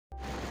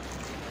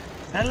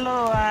Hello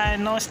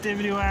नमस्ते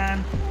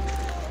everyone.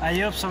 I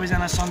hope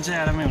सबैजना सन्चै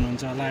आरामै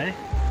हुनुहुन्छ होला है।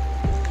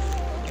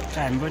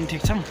 हामी पनि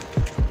ठिक छौँ।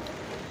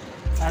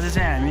 आज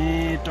चाहिँ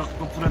हामी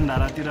टक्क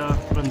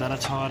पुरन्धारा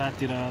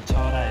छहरातिर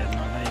छहरा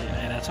हेर्नलाई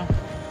आइरहेछौँ।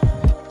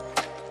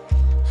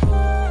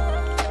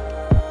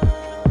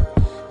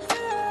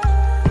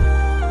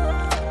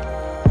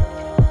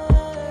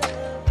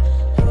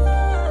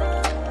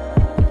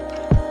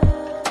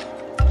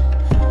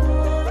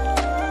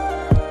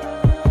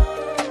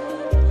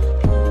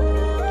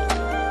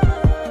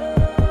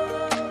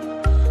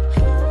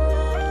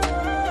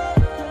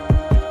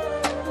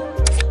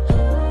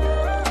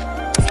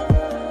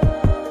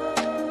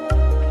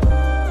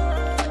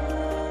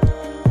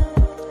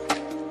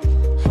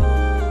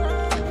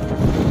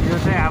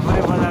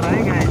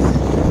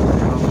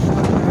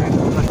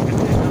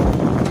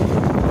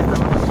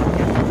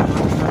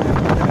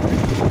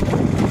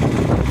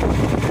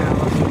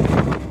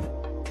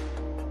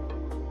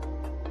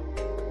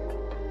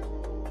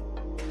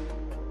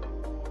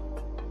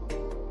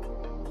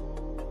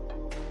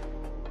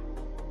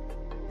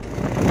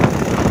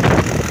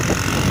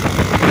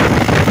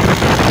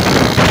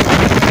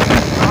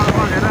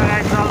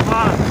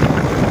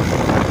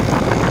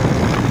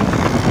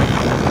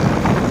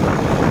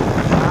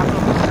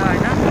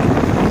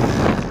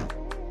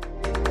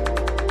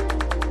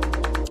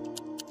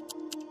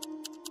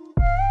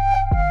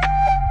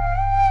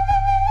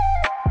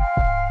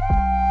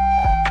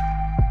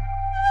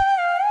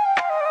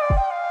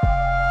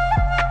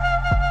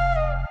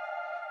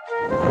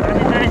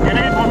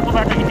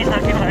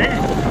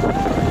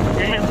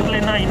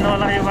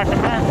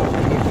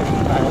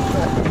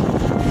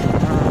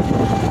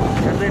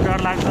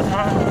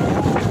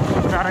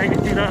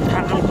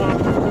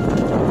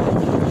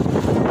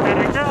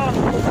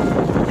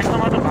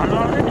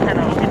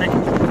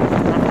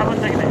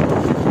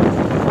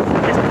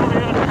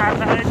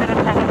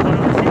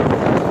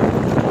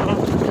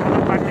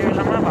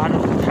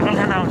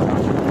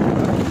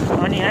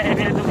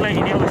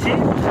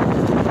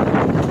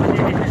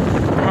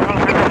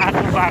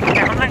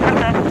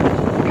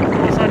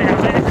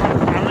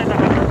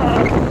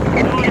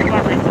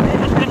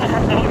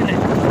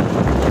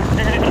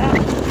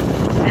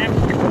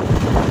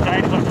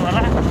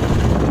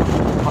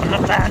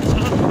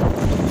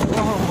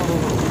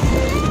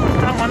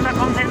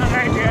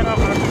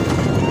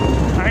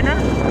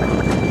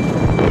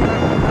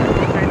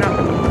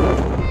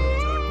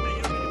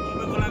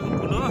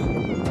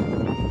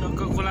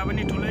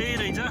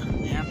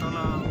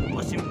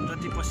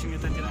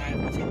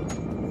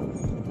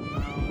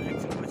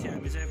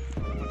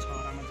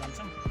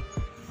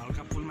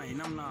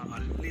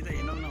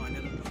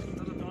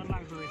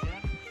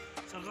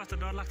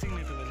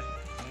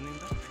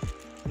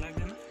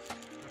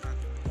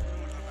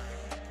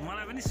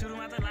 मलाई पनि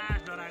सुरुमा त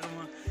लास्ट डराएको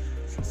म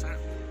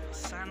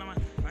सानोमा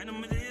होइन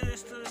मैले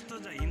यस्तो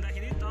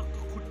हिँड्दाखेरि त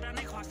खुट्टा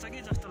नै खस्छ कि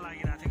जस्तो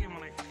लागिरहेको थियो कि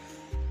मलाई।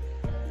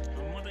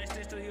 म त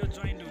यस्तो यो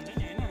जोइन्ट हुन्छ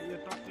नि होइन, यो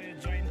टक्क यो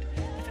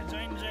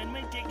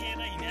जोइन्टमै टेकेर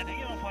हिँडेको थिएँ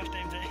कि म फर्स्ट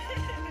टाइम चाहिँ।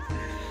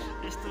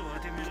 यस्तो भयो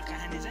थियो मेरो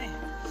कहानी चाहिँ।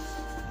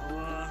 अब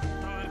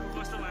तपाईँहरूको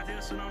कस्तो भएको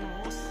थियो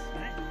सुनाउनुहोस्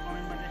है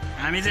कमेन्टमा चाहिँ।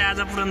 हामी चाहिँ आज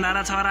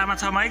पुरन्धारा छहरामा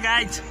छौँ है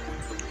गाइज,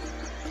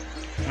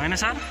 होइन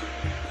सर?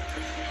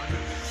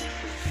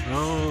 हो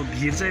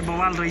भिड चाहिँ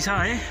बवाल रहेछ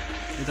है,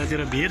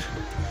 यतातिर भिड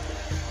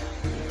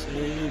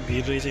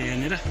रहेछ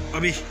यहाँनिर।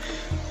 अबि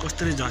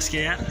कस्तरी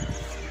झस्के यार।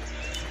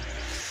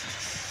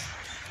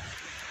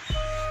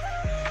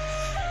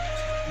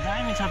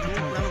 दामी छ त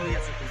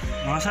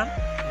सर,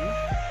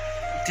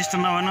 त्यस्तो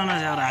नभन्नु न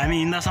सर। हामी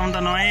हिँड्दासम्म त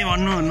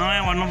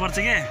नयाँ भन्नुपर्छ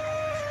के,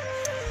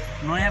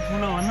 नयाँ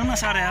पुलो भन्नु न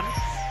सर यार,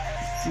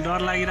 डर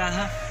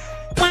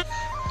लागिरहेछ।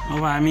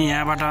 अब हामी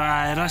यहाँबाट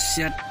आएर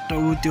स्याट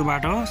त्यो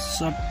बाटो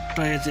सट्ट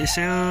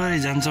यसरी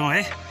जान्छौँ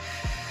है।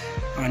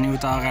 अनि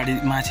उता अगाडि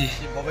माथि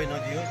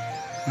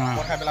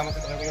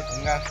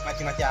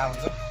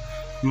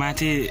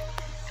माथि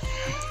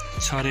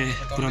छ अरे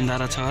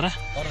पुरन्धारा छहरा।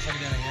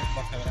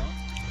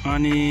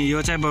 अनि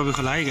यो चाहिँ बबे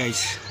खोला है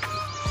गाइस,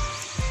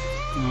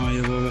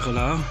 यो बबे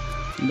खोला हो।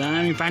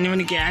 दामी पानी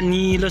पनि क्या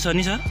निलो छ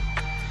नि सर।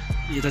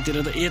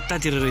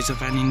 यतातिर रहेछ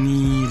पानी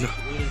निलो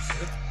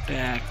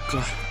ट्याक्क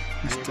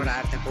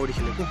पौडी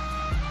खेलेको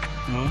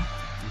हो।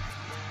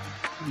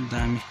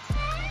 दामी।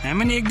 हामी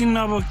पनि एक दिन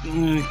अब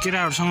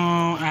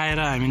केटाहरूसँग आएर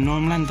हामी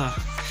नुहाउँला नि त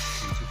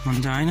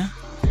भन्छ होइन।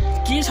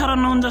 के छ र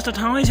नुहाउनु जस्तो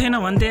ठाउँै छैन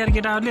भन्थे यार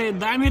केटाहरूले।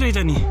 दामी रहेछ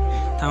नि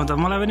ठाउँ त,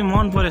 मलाई पनि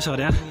मन पऱ्यो सर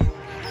यार।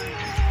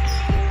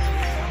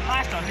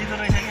 लास्ट हल्लिँदो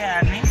रहेछ क्या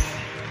हाल्ने।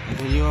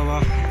 यो अब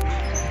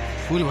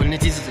फुल भन्ने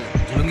चिज,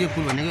 झुलुङ्गे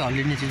फुल भनेको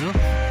हल्लिने चिज हो।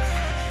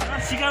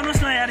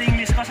 सिकाउनुहोस् न यार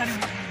इङ्ग्लिस कसरी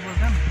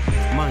बोल्छ।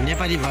 म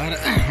नेपाली भएर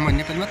म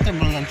नेपाली मात्रै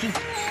बोल्न जान्छु,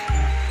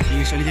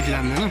 इङ्ग्लिस अलिकति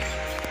राम्रो होइन।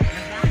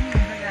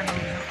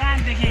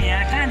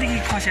 कहाँदेखि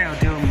खस्या हो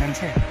त्यो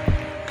मान्छे?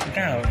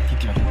 कहाँ हो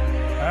केटीहरू?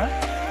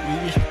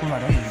 यस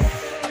पुलबाट हो,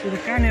 त्यो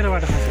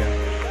कहाँनिरबाट खस्या हो?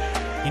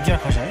 हिजो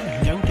खस है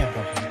हिजो त्यहाँ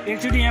खस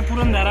एकचोटि यहाँ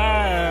पुरनधारा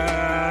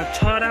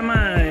छहरामा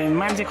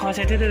मान्छे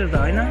खसेको थियो त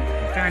होइन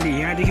कहाँदेखि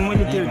यहाँदेखि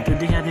मैले त्यो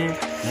देखाएको थिएँ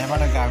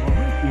यहाँबाट गएको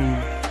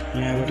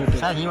यहाँबाट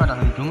सायद यहीँबाट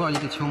ढुङ्गा अहिले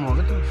त्यो छेउमा हो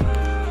क्या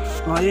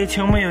त्यो यो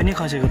छेउमै हो नि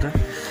खसेको त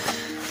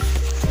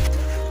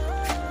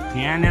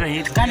यहाँनिर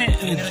कहाँले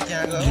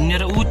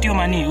झुन्डेर ऊ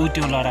त्योमा नि ऊ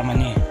त्यो लडामा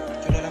नि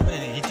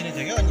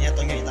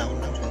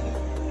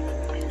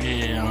ए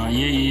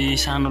यही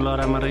सानो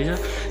लडामा रहेछ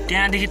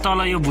त्यहाँदेखि तल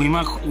यो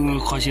भुइँमा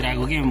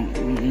खसिरहेको कि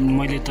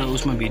मैले त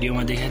उसमा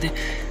भिडियोमा देखाएको थिएँ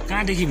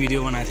कहाँदेखि भिडियो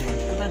बनाएको थिएँ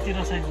उतातिर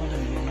साइडबाट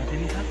भिडियो बनाएको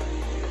थिएँ नि सर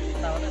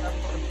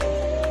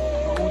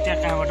ऊ त्यहाँ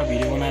कहाँबाट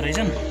भिडियो बनाएर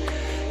रहेछन्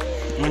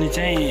अनि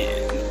चाहिँ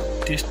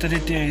त्यस्तरी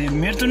त्यो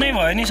मृत्यु नै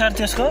भयो नि सर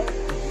त्यसको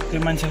त्यो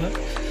मान्छेको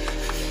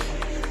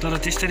तर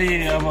त्यसरी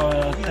अब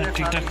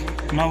टिकटक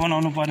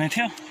नबनाउनु पर्ने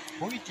थियो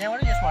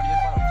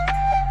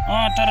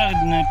तर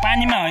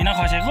पानीमा होइन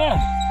खसेको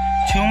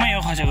छेउमै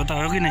हो खसेको त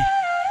हो कि नै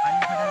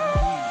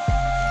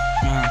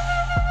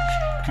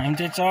हामी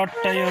चाहिँ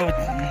चट्ट यो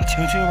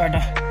छेउछेउबाट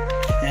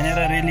यहाँनिर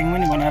रेलिङ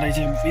पनि बनाएर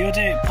रहेछ यो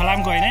चाहिँ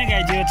फलामको होइन है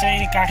गाई यो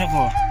चाहिँ काठोको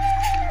हो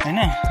होइन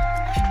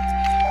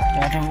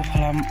काठोको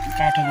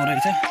काठोको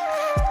रहेछ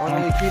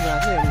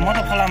म त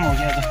फलाम हो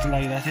क्या जस्तो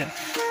लागिरहेको थियो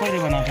कहिले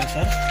बनाएको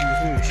सर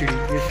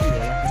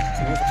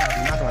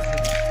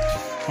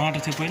माटो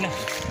थियो पहिला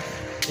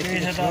ठिकै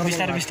छ त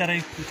बिस्तारै बिस्तारै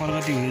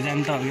प्रगति हुँदै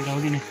जानु त अघि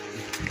आउँदै नै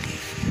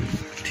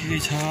ठिकै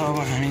छ अब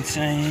हामी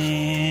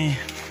चाहिँ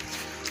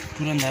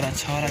पुरनधारा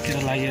छहरातिर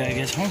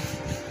लागिरहेका छौँ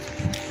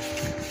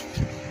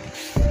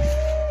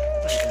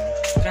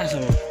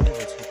कहाँसम्म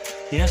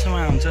यहाँसम्म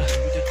आउँछ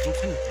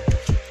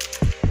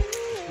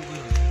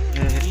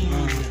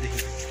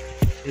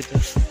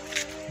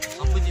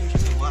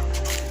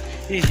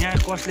ए यहाँ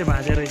कसले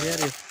भाँचेर रहेछ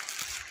यार यो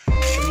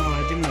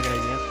नभाँच्यौँ न गाई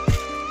यार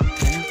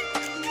होइन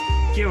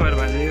के भएर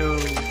भाँच्यो यो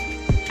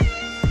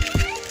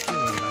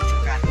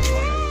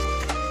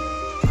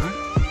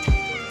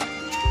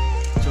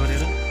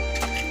चोरेर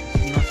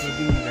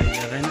नसोधिउँ न गाई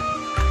यार होइन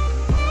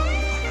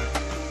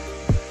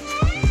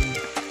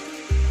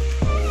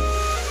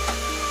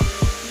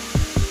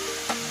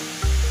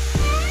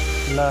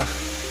ल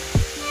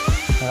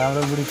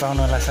राम्रो बुढी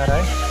पाउनु होला सर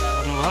है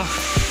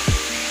गर्नुभयो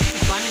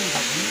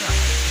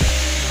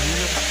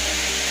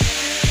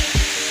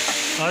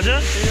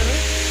हजुर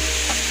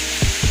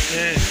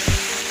ए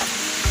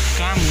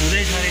काम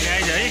हुँदैछ अरे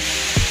गाई है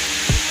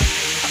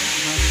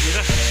माथितिर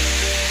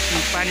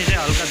पानी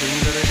चाहिँ हल्का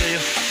धुँदो रहेछ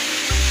यो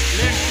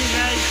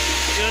गाई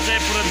यो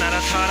चाहिँ पुरनधारा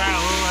छहरा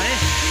हो है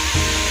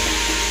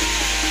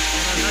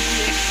जति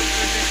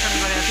एक्सपेक्टेसन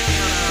गरेको थियो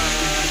तर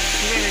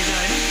ठिकै रहेछ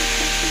होइन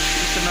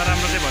त्यस्तो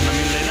नराम्रो चाहिँ भन्न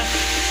मिल्दैन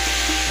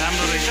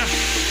राम्रो रहेछ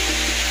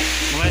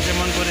मलाई चाहिँ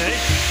मन पऱ्यो है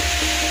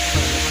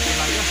कस्तो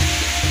लाग्यो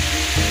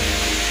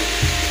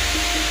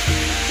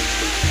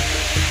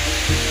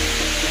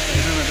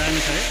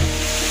दामी छ है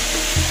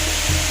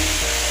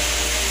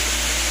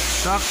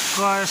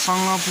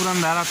टक्कसँग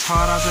पुरनधारा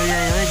छहरा चाहिँ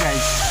यही है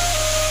गाइस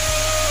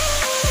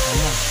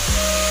होइन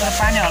तर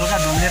पानी हल्का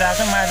धुम्लिरहेको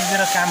छ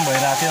माथितिर काम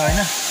भइरहेको थियो होइन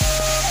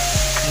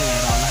त्यही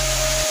भएर होला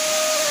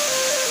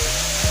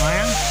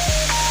होइन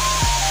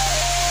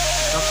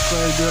टक्क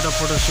एक दुईवटा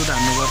फोटोसुट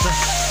हान्नुपर्छ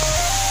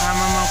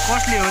आमामा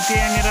कसले हो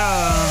त्यहाँनिर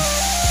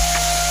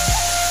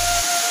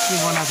के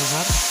बनाएको छ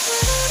सर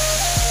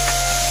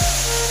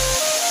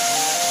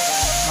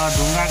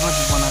ढुङ्गाको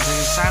बनाएको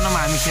छ सानोमा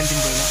हामी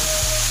खेल्थ्यौँ पहिला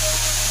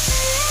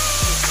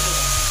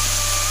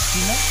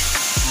किन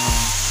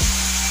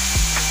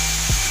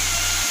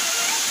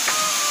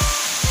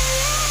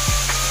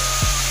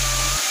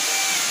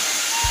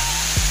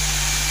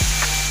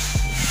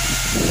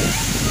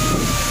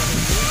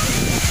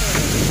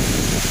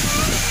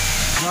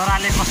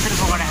जराले कसरी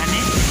पकाएर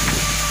खाने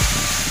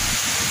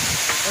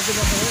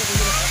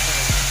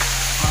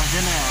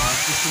अझै नै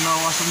त्यस्तो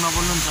अशुभ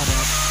नबोल्नु नि सर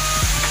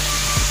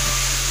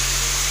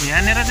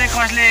यहाँनिर चाहिँ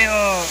कसले यो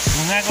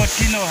ढुङ्गाको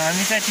टिलो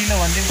हामी चाहिँ टिलो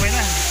भन्थ्यौँ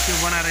पहिला त्यो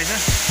बनाएर रहेछ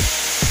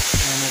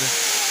यहाँनिर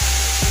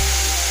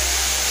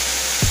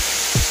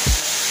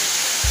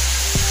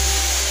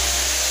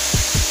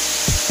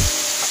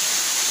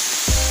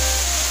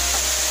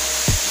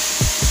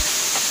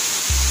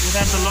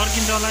यता त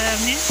लड्किन्छ होला यार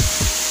नि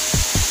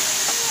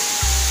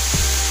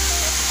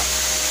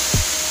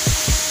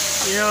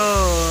यो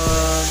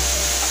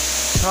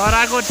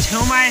छहराको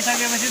छेउमा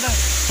आइसकेपछि त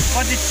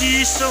कति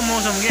चिसो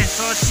मौसम के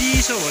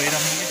चिसो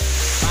भइरहेको के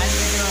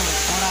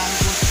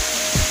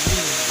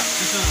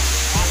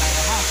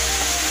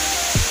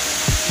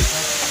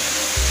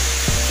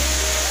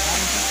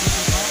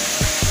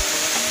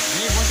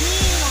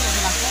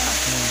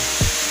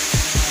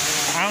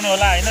आउनु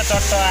होला होइन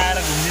चट्ट आएर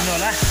घुमिदिनु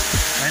होला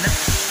होइन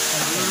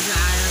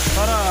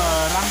तर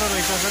राम्रो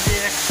रहेछ जति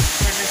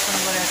एक्सपेक्टेसन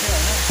गरेको थियो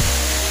होइन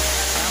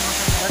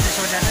जति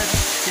सोचेको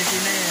थियो त्यति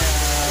नै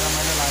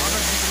रमाइलो लाग्यो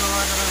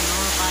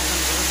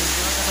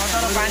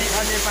तर पानी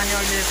अझै पानी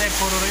अहिले चाहिँ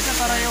फोहोरो रहेछ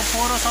तर यो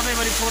फोहोरो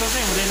सधैँभरि फोहोरो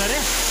चाहिँ हुँदैन अरे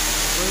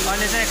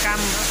अहिले चाहिँ काम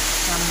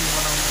बनाउनु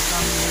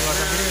काम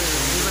गर्दाखेरि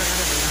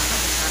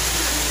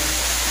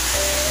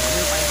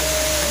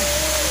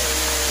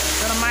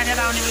तर माथि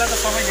आउने बेला त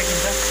सबै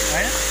देखिन्छ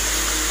होइन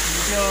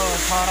त्यो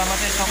छहरामा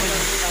चाहिँ सबै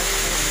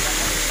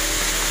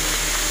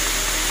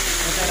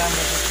यतै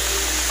राम्रो छ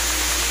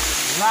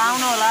ल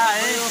आउनु होला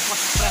है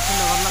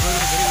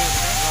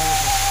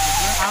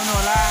आउनु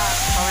होला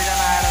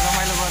सबैजना आएर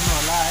रमाइलो गर्नु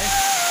होला है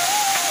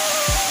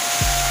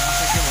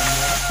के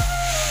भन्नु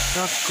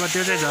टक्क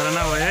त्यो चाहिँ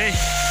झरना भयो है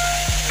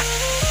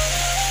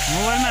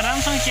मोबाइलमा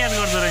राम्रोसँग क्याच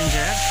गर्दो रहेछ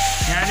यार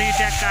यहाँदेखि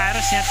ट्याक्क आएर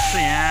स्याट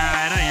यहाँ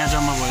आएर यहाँ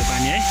जम्मा भयो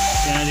पानी है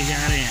त्यहाँदेखि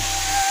आएर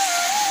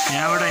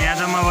यहाँबाट यहाँ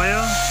जम्मा भयो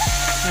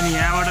अनि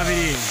यहाँबाट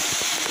फेरि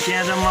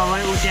त्यहाँ जम्मा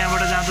भयो ऊ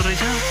त्यहाँबाट जाँदो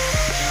रहेछ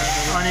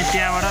अनि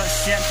त्यहाँबाट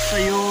स्याट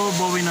यो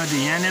बबी नदी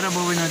यहाँनिर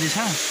बबी नदी छ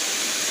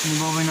अनि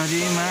बबी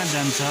नदीमा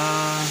जान्छ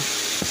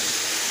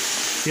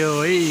त्यो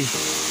है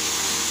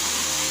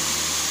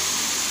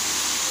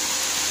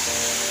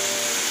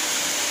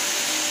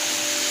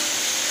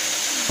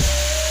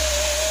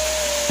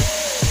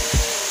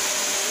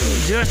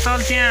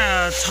जस्तल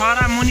त्यहाँ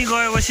छहरा मुनि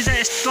गएपछि चाहिँ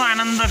यस्तो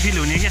आनन्द फिल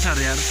हुने क्या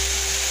सर यार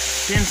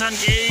टेन्सन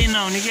केही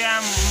नहुने कि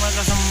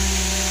कसम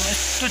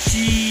यस्तो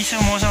चिसो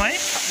मौसम है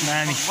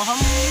दामी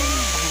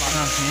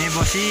यहीँ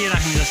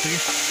बसिराख्ने जस्तो कि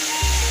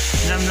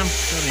जाम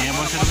तर यहाँ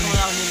बसेर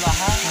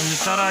पनि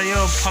तर यो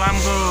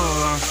फलामको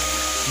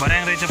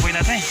भर्याङ रहेछ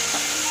पहिला चाहिँ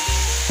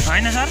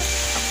होइन सर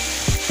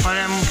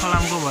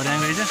फलामको भर्याङ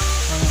रहेछ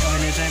अनि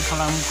अहिले चाहिँ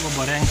फलामको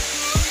भर्याङ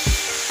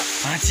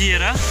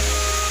भाँचिएर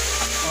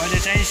अहिले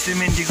चाहिँ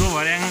सिमेन्टीको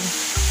भर्याङ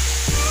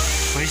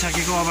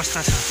भइसकेको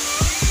अवस्था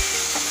छ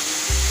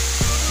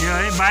यो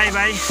है बाई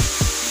बाई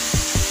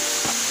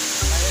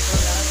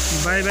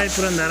बाई बाई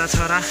पुरन्धारा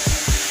छहरा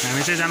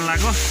हामी चाहिँ जान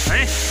लाग्यो है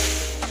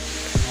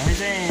हामी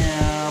चाहिँ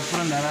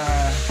पुरन्धारा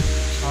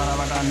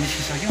छहराबाट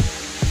निस्किसक्यौँ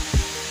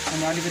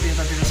अनि अलिकति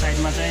यतातिर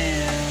साइडमा चाहिँ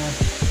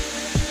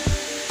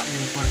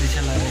यो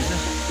प्रतीक्षा रहेछ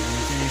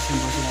हामी चाहिँ एकछिन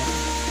बसिरहेको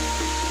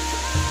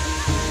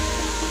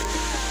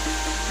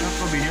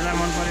छौँ भिडियोलाई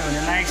मन पऱ्यो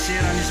भने लाइक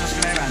सेयर अनि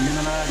सब्सक्राइब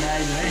हानिदिनु होला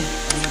गाइज है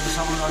अहिले त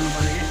सपोर्ट गर्नु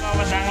पऱ्यो कि अब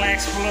दाङलाई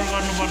एक्सप्लोर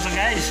गर्नुपर्छ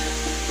गाइज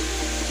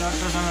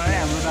चट्टोसँग है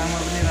हाम्रो दाङमा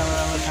पनि राम्रो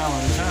राम्रो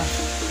ठाउँहरू छ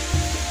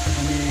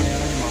अनि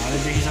उहाँले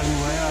देखिसक्नु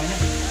भयो होइन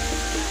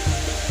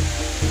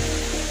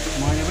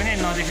मैले पनि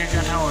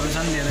नदेखेका ठाउँहरू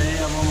छन् धेरै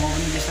अब म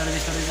पनि बिस्तारै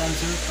बिस्तारै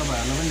जान्छु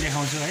तपाईँहरूलाई पनि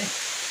देखाउँछु है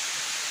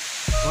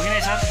हो कि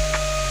नै सर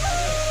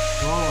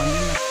हो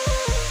भनिदिनु न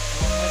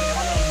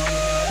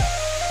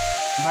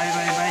बाई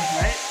बाई बाई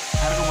है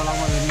अर्को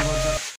भ्लगमा भेट्नु